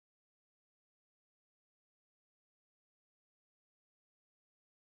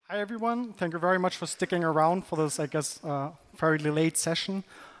Hi, everyone. Thank you very much for sticking around for this, I guess, fairly late session.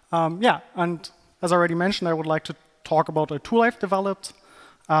 And as I already mentioned, I would like to talk about a tool I've developed.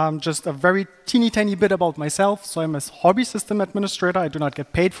 Just a very teeny tiny bit about myself. So I'm a hobby system administrator. I do not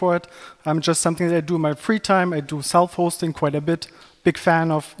get paid for it. I'm just something that I do in my free time. I do self-hosting quite a bit. Big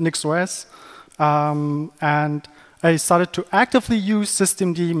fan of NixOS. And I started to actively use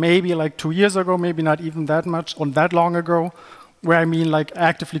systemd maybe like 2 years ago, maybe not even that much, or that long ago, where I mean like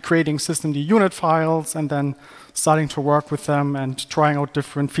actively creating systemd unit files and then starting to work with them and trying out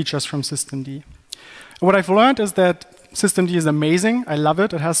different features from systemd. And what I've learned is that systemd is amazing. I love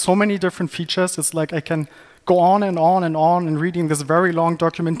it. It has so many different features. It's like I can go on and on and on and reading this very long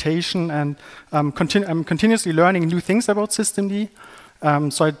documentation, and I'm continuously learning new things about systemd.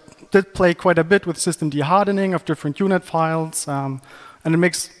 So I did play quite a bit with systemd hardening of different unit files, and it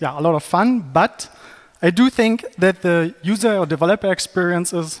makes a lot of fun. But I do think that the user or developer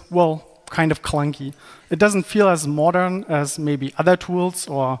experience is, well, kind of clunky. It doesn't feel as modern as maybe other tools,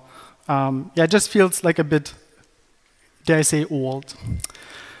 or it just feels like a bit, dare I say, old.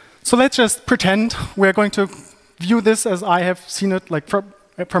 So let's just pretend we're going to view this as I have seen it, like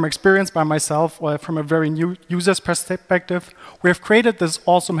from experience by myself, or from a very new user's perspective. We have created this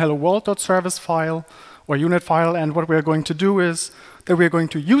awesome hello world.service file or unit file, and what we're going to do is that we're going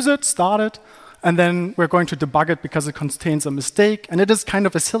to use it, start it, and then we're going to debug it because it contains a mistake. And it is kind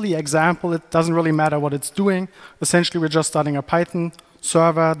of a silly example. It doesn't really matter what it's doing. Essentially, we're just starting a Python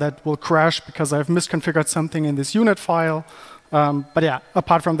server that will crash because I've misconfigured something in this unit file. But yeah,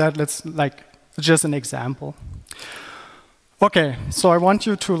 apart from that, it's just an example. OK, so I want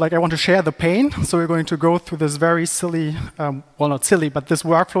to share the pain. So we're going to go through this very silly, well, not silly, but this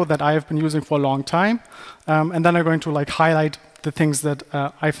workflow that I have been using for a long time. And then I'm going to highlight the things that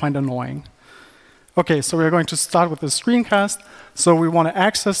I find annoying. OK, so we're going to start with the screencast. So we want to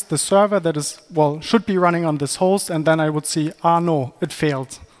access the server that is, well, should be running on this host. And then I would see, no, it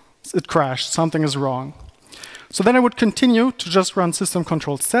failed. It crashed. Something is wrong. So then I would continue to just run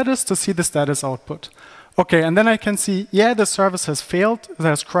systemctl status to see the status output. OK, and then I can see, yeah, the service has failed. It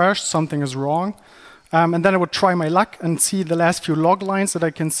has crashed. Something is wrong. And then I would try my luck and see the last few log lines that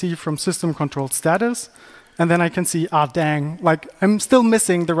I can see from systemctl status. And then I can see, dang, I'm still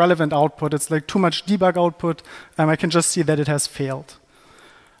missing the relevant output. It's too much debug output. I can just see that it has failed.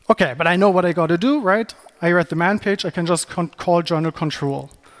 OK, but I know what I got to do, right? I read the man page. I can just call journalctl.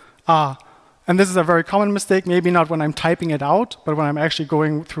 And this is a very common mistake, maybe not when I'm typing it out, but when I'm actually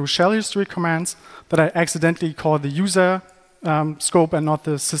going through shell history commands, that I accidentally call the user scope and not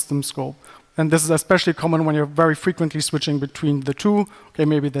the system scope. And this is especially common when you're very frequently switching between the two. OK,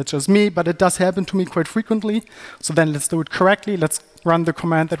 maybe that's just me, but it does happen to me quite frequently. So then let's do it correctly. Let's run the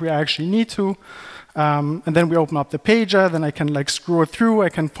command that we actually need to. And then we open up the pager. Then I can scroll through. I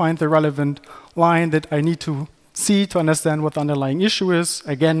can find the relevant line that I need to see to understand what the underlying issue is.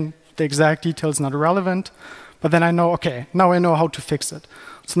 Again, the exact detail is not relevant. But then I know, OK, now I know how to fix it.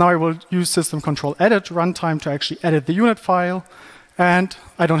 So now I will use systemctl edit runtime to actually edit the unit file. And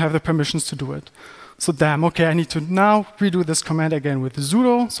I don't have the permissions to do it. So damn, OK, I need to now redo this command again with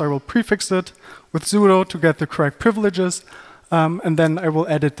sudo. So I will prefix it with sudo to get the correct privileges. And then I will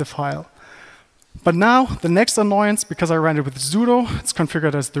edit the file. But now the next annoyance, because I ran it with sudo, it's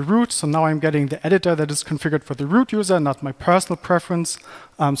configured as the root. So now I'm getting the editor that is configured for the root user, not my personal preference.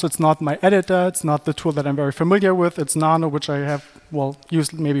 So it's not my editor. It's not the tool that I'm very familiar with. It's Nano, which I have, well,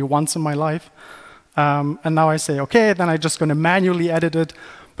 used maybe once in my life. And now I say, OK, then I'm just going to manually edit it.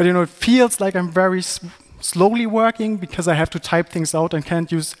 But it feels like I'm very slowly working because I have to type things out and can't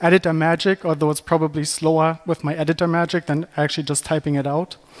use editor magic, although it's probably slower with my editor magic than actually just typing it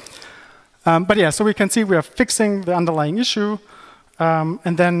out. But yeah, so we can see we are fixing the underlying issue.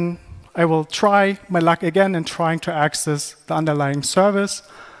 And then I will try my luck again in trying to access the underlying service.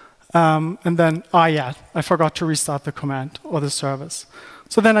 And then, I forgot to restart the command or the service.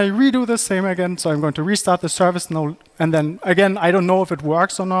 So then I redo the same again. So I'm going to restart the service now. And then again, I don't know if it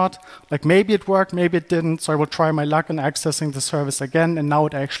works or not. Maybe it worked, maybe it didn't. So I will try my luck in accessing the service again. And now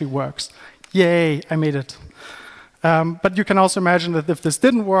it actually works. Yay, I made it. But you can also imagine that if this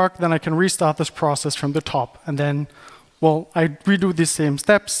didn't work, then I can restart this process from the top. And then, well, I redo these same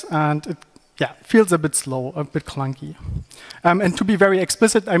steps. And it feels a bit slow, a bit clunky. And to be very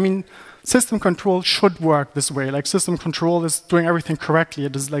explicit, I mean, systemctl should work this way. Systemctl is doing everything correctly.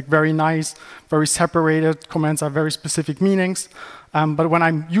 It is very nice, very separated. Commands have very specific meanings. But when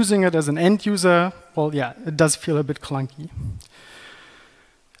I'm using it as an end user, well, it does feel a bit clunky.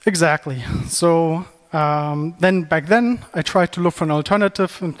 Exactly. So then back then, I tried to look for an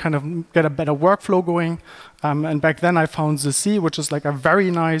alternative and kind of get a better workflow going. And back then, I found ZC, which is like a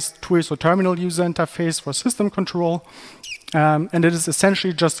very nice TUI, so terminal user interface for system control. And it is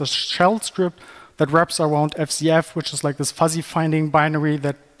essentially just a shell script that wraps around FCF, which is like this fuzzy finding binary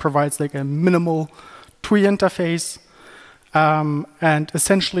that provides like a minimal TUI interface. And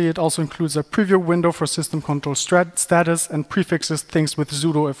essentially, it also includes a preview window for system control status and prefixes things with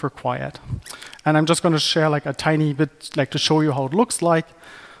sudo if required. And I'm just going to share like a tiny bit, like to show you how it looks like.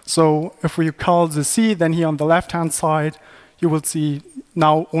 So if we call the C, then here on the left-hand side, you will see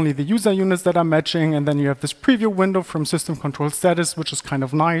now only the user units that are matching, and then you have this preview window from system control status, which is kind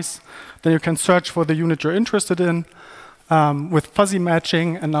of nice. Then you can search for the unit you're interested in. With fuzzy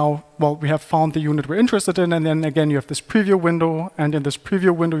matching, and now, well, we have found the unit we're interested in, and then again, you have this preview window, and in this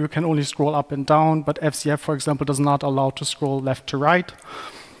preview window, you can only scroll up and down, but FCF, for example, does not allow to scroll left to right.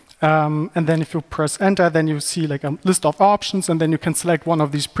 And then if you press enter, then you see like a list of options, and then you can select one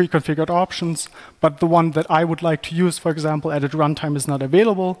of these pre-configured options, but the one that I would like to use, for example, edit runtime is not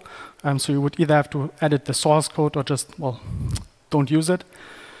available, so you would either have to edit the source code or just, well, don't use it.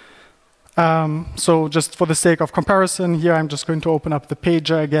 So just for the sake of comparison, here I'm just going to open up the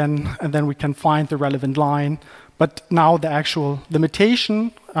pager again, and then we can find the relevant line. But now the actual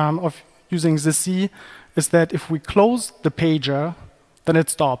limitation of using ZC is that if we close the pager, then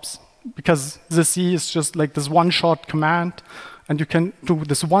it stops. Because ZC is just like this one-shot command, and you can do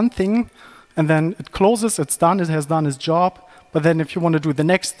this one thing, and then it closes, it's done, it has done its job. But then if you want to do the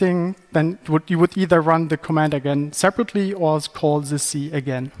next thing, then you would either run the command again separately or call ZC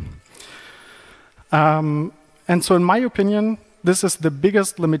again. And so in my opinion, this is the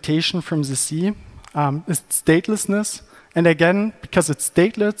biggest limitation from ZC, is statelessness. And again, because it's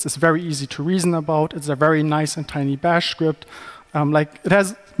stateless, it's very easy to reason about. It's a very nice and tiny bash script. Like it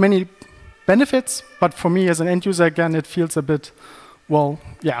has many benefits, but for me as an end user, again, it feels a bit, well,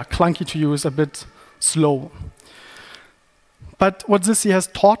 yeah, clunky to use, a bit slow. But what ZC has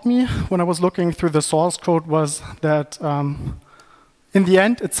taught me when I was looking through the source code was that in the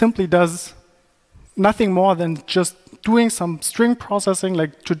end, it simply does nothing more than just doing some string processing,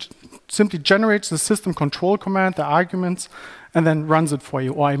 like to simply generates the system control command, the arguments, and then runs it for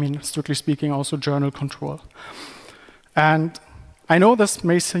you. Or I mean, strictly speaking, also journal control. And I know this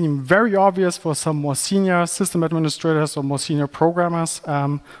may seem very obvious for some more senior system administrators or more senior programmers,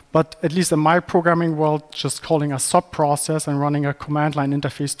 but at least in my programming world, just calling a sub-process and running a command line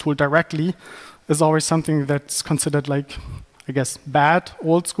interface tool directly is always something that's considered like, I guess, bad,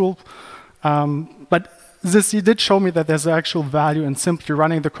 old school. But ZC did show me that there's actual value in simply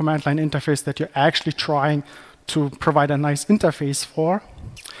running the command line interface that you're actually trying to provide a nice interface for.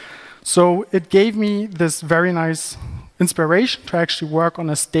 So it gave me this very nice inspiration to actually work on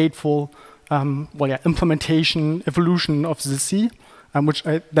a stateful implementation, evolution of ZC, which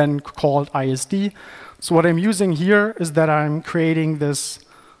I then called ISD. So what I'm using here is that I'm creating this,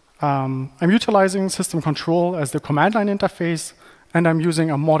 I'm utilizing system control as the command line interface, and I'm using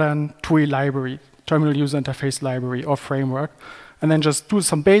a modern TUI library, terminal user interface library or framework, and then just do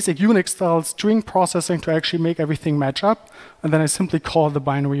some basic Unix-style string processing to actually make everything match up, and then I simply call the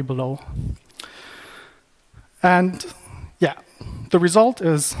binary below. And yeah, the result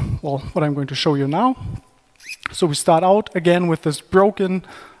is, well, what I'm going to show you now. So we start out again with this broken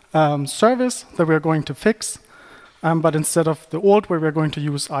service that we're going to fix, but instead of the old way, we're going to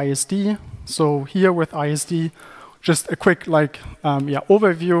use ISD. So here with ISD, just a quick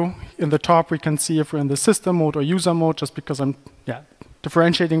overview. In the top, we can see if we're in the system mode or user mode, just because I'm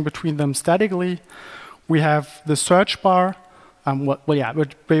differentiating between them statically. We have the search bar, where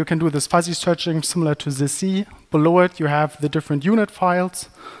you can do this fuzzy searching similar to ZC. Below it, you have the different unit files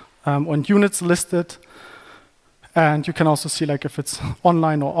and units listed. And you can also see like if it's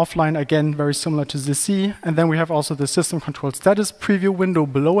online or offline, again, very similar to ZC. And then we have also the system control status preview window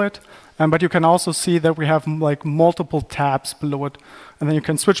below it. But you can also see that we have like multiple tabs below it. And then you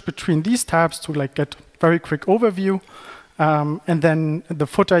can switch between these tabs to like get very quick overview. And then in the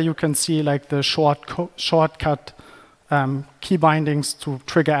footer, you can see like the shortcut key bindings to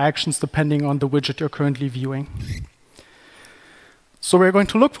trigger actions depending on the widget you're currently viewing. So we're going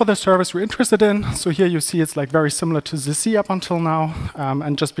to look for the service we're interested in. So here you see it's like very similar to ZC up until now.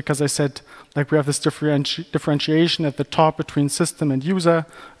 And just because I said like we have this differentiation at the top between system and user,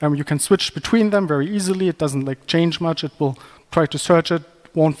 you can switch between them very easily. It doesn't like change much. It will try to search it,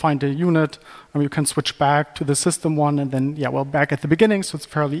 won't find a unit. You can switch back to the system one and then, back at the beginning. So it's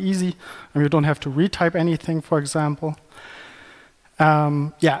fairly easy. You don't have to retype anything, for example.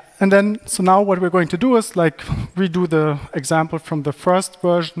 Yeah, and then, so now what we're going to do is like redo the example from the first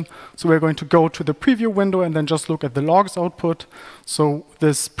version. So we're going to go to the preview window and then just look at the logs output. So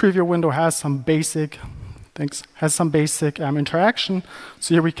this preview window has some basic interaction.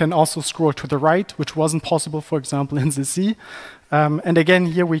 So here we can also scroll to the right, which wasn't possible, for example, in the C. And again,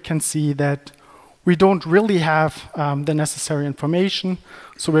 here we can see that we don't really have the necessary information.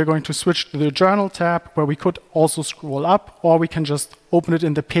 So we're going to switch to the Journal tab, where we could also scroll up, or we can just open it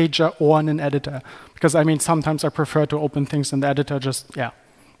in the pager or in an editor. Because, I mean, sometimes I prefer to open things in the editor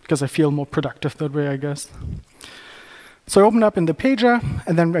because I feel more productive that way, I guess. So I open up in the pager,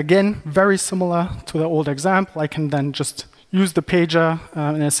 and then again, very similar to the old example, I can then just use the pager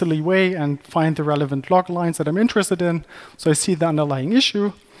in a silly way and find the relevant log lines that I'm interested in. So I see the underlying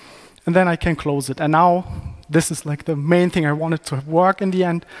issue. And then I can close it. And now, this is like the main thing I wanted to work in the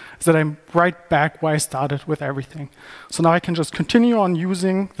end, is that I'm right back where I started with everything. So now I can just continue on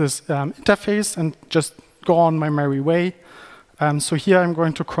using this interface and just go on my merry way. So here I'm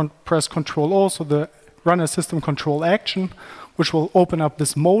going to press Control-O, so the run a system control action, which will open up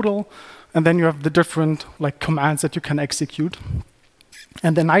this modal. And then you have the different commands that you can execute.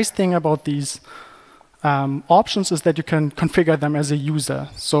 And the nice thing about these options is that you can configure them as a user.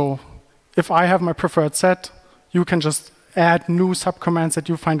 So if I have my preferred set, you can just add new subcommands that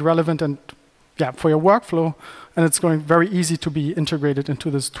you find relevant and for your workflow, and it's going very easy to be integrated into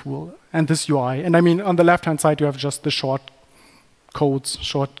this tool and this UI. And I mean, on the left-hand side, you have just the shortcut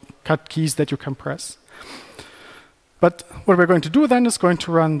keys that you can press. But what we're going to do then is going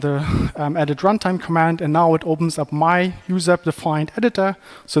to run the edit runtime command, and now it opens up my user-defined editor.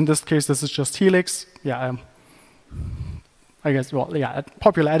 So in this case, this is just Helix. I guess, a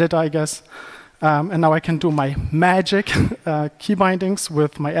popular editor, I guess. And now I can do my magic key bindings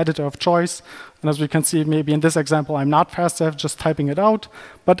with my editor of choice. And as we can see, maybe in this example, I'm not faster just typing it out,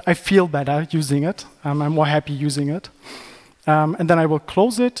 but I feel better using it. I'm more happy using it. And then I will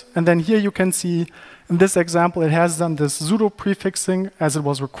close it. And then here you can see, in this example, it has done this sudo prefixing as it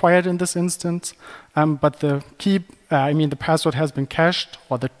was required in this instance. But the the password has been cached,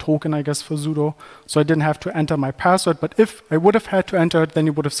 or the token, I guess, for sudo. So I didn't have to enter my password. But if I would have had to enter it, then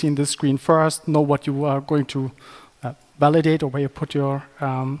you would have seen this screen first, know what you are going to validate or where you put your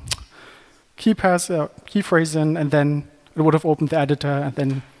key phrase in, and then it would have opened the editor, and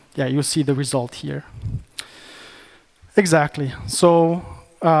then you see the result here. Exactly. So,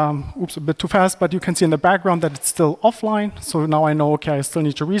 oops, a bit too fast, but you can see in the background that it's still offline. So now I know, okay, I still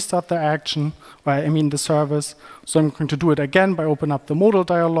need to restart the action, the service. So I'm going to do it again by opening up the modal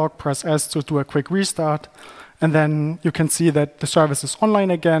dialog, press S to do a quick restart. And then you can see that the service is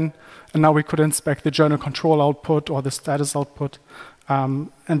online again. And now we could inspect the journal control output or the status output,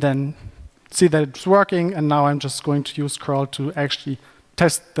 and then see that it's working. And now I'm just going to use curl to actually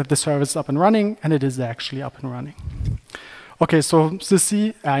test that the service is up and running, and it is actually up and running. Okay, so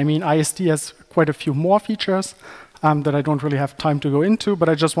ISD has quite a few more features that I don't really have time to go into, but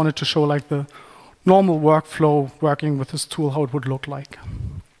I just wanted to show the normal workflow working with this tool, how it would look like.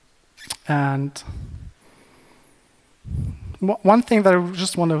 And one thing that I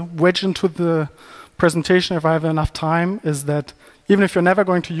just want to wedge into the presentation, if I have enough time, is that even if you're never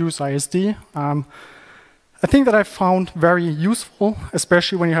going to use ISD, I think that I found very useful,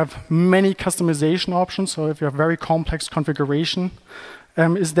 especially when you have many customization options, so if you have very complex configuration,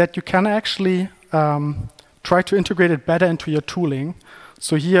 is that you can actually try to integrate it better into your tooling.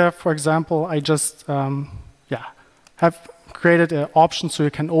 So here, for example, I just have created an option so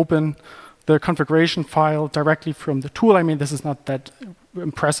you can open the configuration file directly from the tool. I mean, this is not that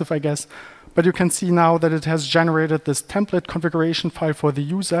impressive, I guess, but you can see now that it has generated this template configuration file for the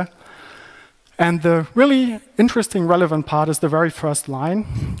user. And the really interesting, relevant part is the very first line,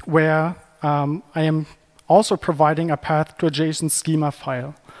 where I am also providing a path to a JSON schema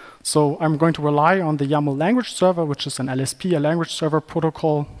file. So I'm going to rely on the YAML language server, which is an LSP, a language server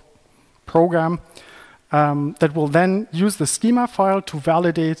protocol program, that will then use the schema file to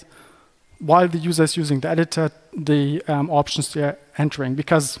validate, while the user is using the editor, the options they're entering.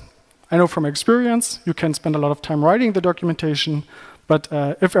 Because I know from experience, you can spend a lot of time writing the documentation, but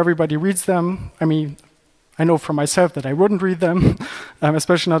if everybody reads them, I know for myself that I wouldn't read them,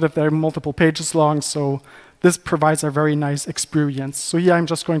 especially not if they're multiple pages long. So this provides a very nice experience. So here I'm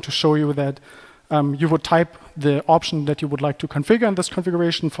just going to show you that you would type the option that you would like to configure in this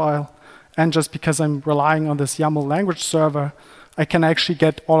configuration file. And just because I'm relying on this YAML language server, I can actually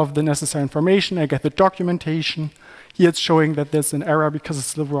get all of the necessary information. I get the documentation. Here it's showing that there's an error because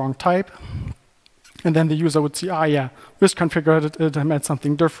it's the wrong type. And then the user would see, misconfigured it, I meant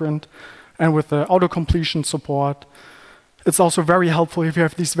something different. And with the auto-completion support, it's also very helpful if you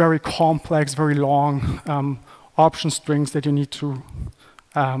have these very complex, very long option strings that you need to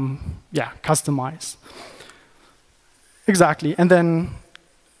customize. Exactly. And then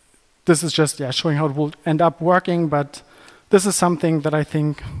this is just showing how it will end up working, but this is something that I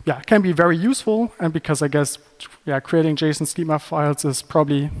think can be very useful, and because I guess creating JSON schema files is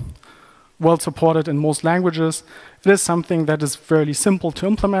probably well supported in most languages, it is something that is fairly simple to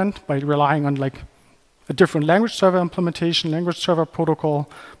implement by relying on like a different language server implementation, language server protocol,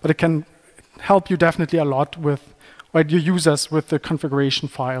 but it can help you definitely a lot with your users with the configuration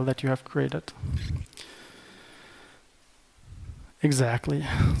file that you have created. Exactly.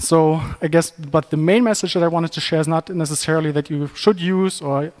 So I guess, but the main message that I wanted to share is not necessarily that you should use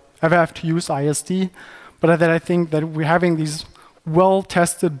or ever have to use ISD, but that I think that we're having these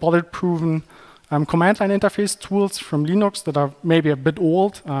well-tested, bullet-proven command line interface tools from Linux that are maybe a bit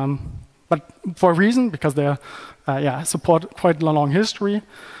old, but for a reason, because they support quite a long history.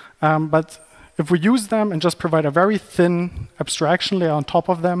 But if we use them and just provide a very thin abstraction layer on top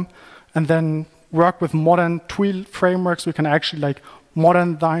of them, and then work with modern tool frameworks, we can actually like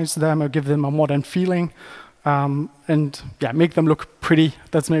modernize them or give them a modern feeling, and make them look pretty.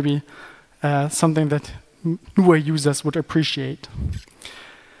 That's maybe something that newer users would appreciate.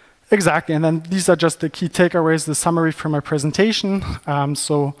 Exactly, and then these are just the key takeaways, the summary from my presentation.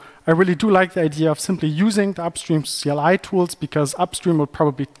 So I really do like the idea of simply using the upstream CLI tools, because upstream will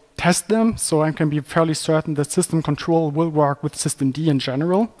probably test them, so I can be fairly certain that system control will work with systemd in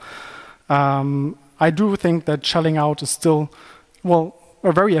general. I do think that shelling out is still,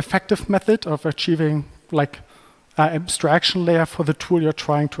 a very effective method of achieving like an abstraction layer for the tool you're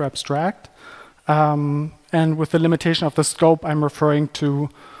trying to abstract. And with the limitation of the scope, I'm referring to,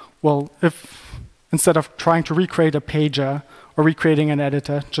 if instead of trying to recreate a pager or recreating an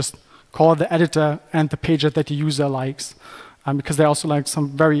editor, just call the editor and the pager that the user likes. Because they also like some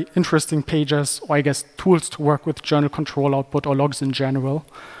very interesting pages, or I guess tools to work with journal control output or logs in general.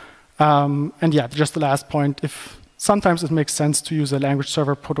 And just the last point, if sometimes it makes sense to use a language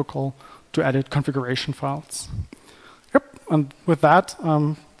server protocol to edit configuration files. Yep, and with that,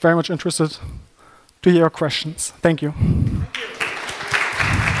 I'm very much interested to hear your questions. Thank you.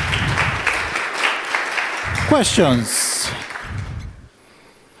 Questions?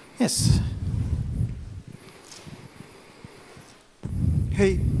 Yes.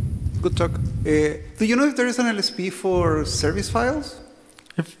 Hey, good talk. Do you know if there is an LSP for service files?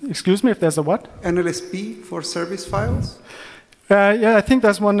 Excuse me, if there's a what? An LSP for service files? I think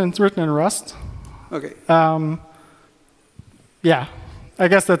there's one written in Rust. Okay. I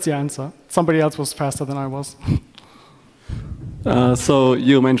guess that's the answer. Somebody else was faster than I was. So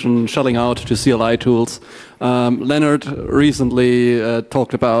you mentioned shelling out to CLI tools. Leonard recently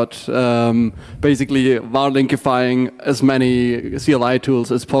talked about basically var-linkifying as many CLI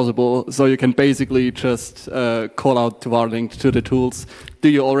tools as possible. So you can basically just call out to var-link to the tools. Do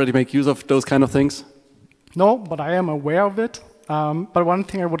you already make use of those kind of things? No, but I am aware of it. But one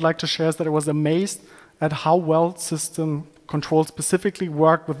thing I would like to share is that I was amazed at how well system control specifically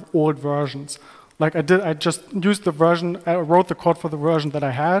worked with old versions. Like I just used the version, I wrote the code for the version that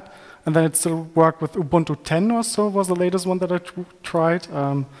I had, and then it still worked with Ubuntu 10 or so was the latest one that I tried.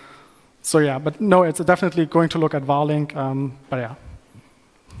 But no, it's definitely going to look at varlink, but yeah.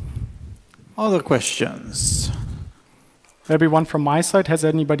 Other questions? Maybe one from my side. Has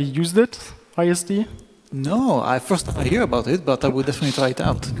anybody used it, ISD? No, I hear about it, but I would definitely try it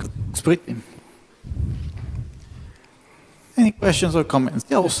out. It's pretty. Any questions or comments?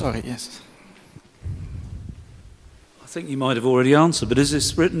 Oh, sorry, yes. I think you might have already answered, but is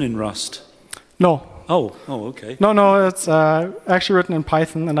this written in Rust? No. Oh, okay. No, it's actually written in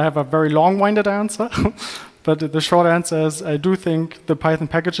Python, and I have a very long-winded answer. But the short answer is I do think the Python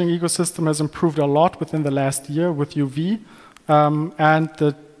packaging ecosystem has improved a lot within the last year with UV. And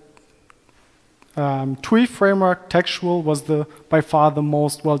the TUI framework, textual, was by far the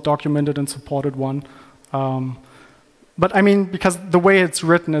most well-documented and supported one. But I mean, because the way it's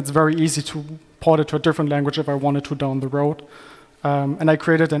written, it's very easy to port it to a different language if I wanted to down the road. And I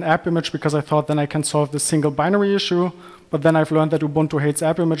created an app image because I thought then I can solve the single binary issue. But then I've learned that Ubuntu hates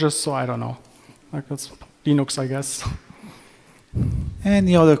app images, so I don't know. Like that's Linux, I guess.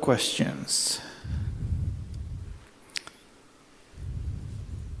 Any other questions?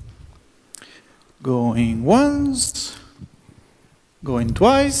 Going once, going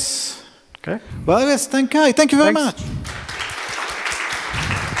twice. Okay. Well, yes, thank you very much.